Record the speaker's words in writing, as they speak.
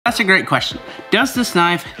That's a great question. Does this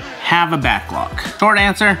knife have a back lock? Short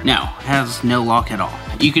answer, no, it has no lock at all.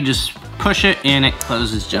 You could just push it and it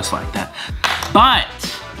closes just like that. But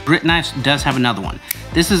grit knives does have another one.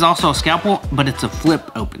 This is also a scalpel, but it's a flip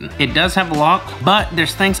open. It does have a lock, but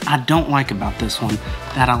there's things I don't like about this one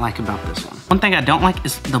that I like about this one. One thing I don't like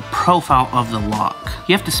is the profile of the lock.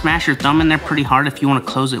 You have to smash your thumb in there pretty hard if you want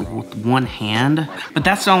to close it with one hand. But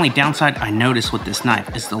that's the only downside I notice with this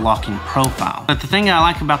knife is the locking profile. But the thing I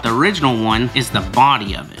like about the original one is the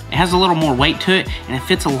body of it. It has a little more weight to it and it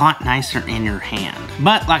fits a lot nicer in your hand.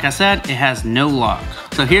 But like I said, it has no lock.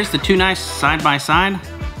 So here's the two knives side by side.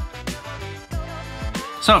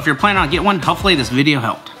 So if you're planning on getting one, hopefully this video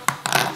helped.